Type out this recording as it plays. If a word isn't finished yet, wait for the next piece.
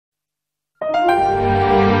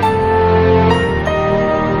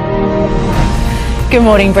Good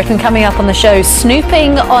morning, Britain. Coming up on the show,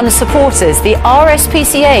 snooping on supporters. The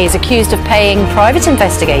RSPCA is accused of paying private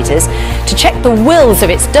investigators to check the wills of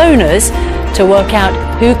its donors to work out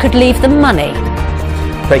who could leave them money.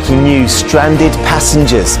 Breaking news, stranded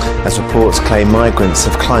passengers, as reports claim migrants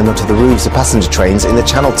have climbed onto the roofs of passenger trains in the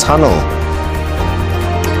Channel Tunnel.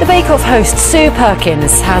 The Bake Off host Sue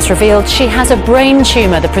Perkins has revealed she has a brain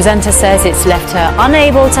tumour. The presenter says it's left her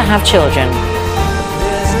unable to have children.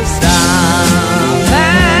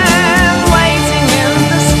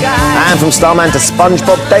 And from Starman to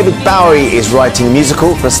SpongeBob, David Bowie is writing a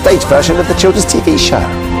musical for a stage version of the children's TV show.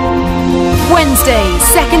 Wednesday,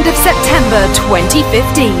 2nd of September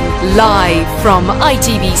 2015, live from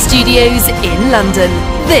ITV Studios in London.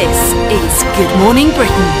 This is Good Morning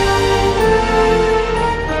Britain.